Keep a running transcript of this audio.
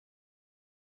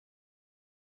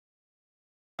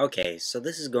Okay, so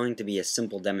this is going to be a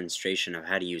simple demonstration of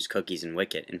how to use cookies in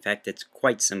Wicket. In fact, it's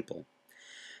quite simple.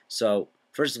 So,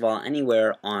 first of all,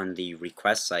 anywhere on the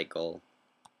request cycle,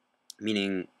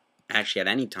 meaning actually at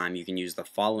any time, you can use the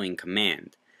following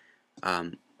command.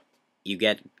 You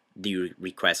get the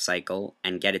request cycle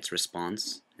and get its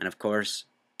response, and of course,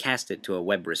 cast it to a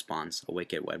web response, a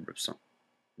Wicket web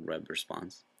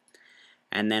response.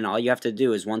 And then all you have to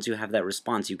do is once you have that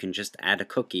response, you can just add a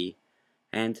cookie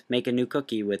and make a new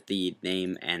cookie with the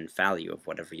name and value of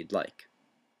whatever you'd like.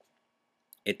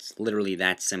 It's literally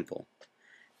that simple.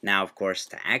 Now, of course,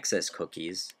 to access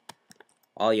cookies,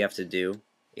 all you have to do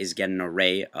is get an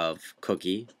array of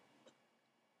cookie.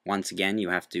 Once again,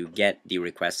 you have to get the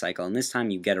request cycle, and this time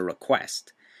you get a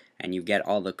request, and you get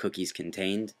all the cookies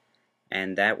contained,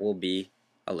 and that will be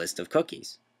a list of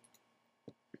cookies.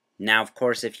 Now, of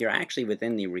course, if you're actually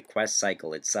within the request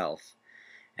cycle itself,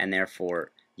 and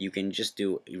therefore you can just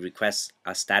do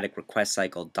a static request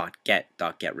cycle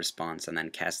 .get response and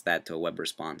then cast that to a web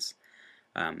response.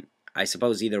 I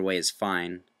suppose either way is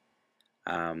fine.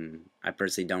 I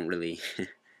personally don't really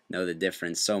know the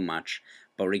difference so much,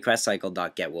 but request cycle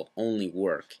 .get will only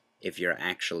work if you're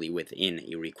actually within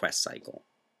a request cycle.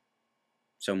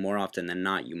 So more often than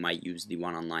not, you might use the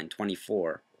one on line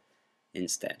 24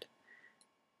 instead.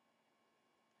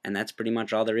 And that's pretty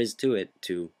much all there is to it,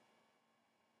 to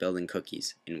building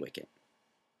cookies in Wicket.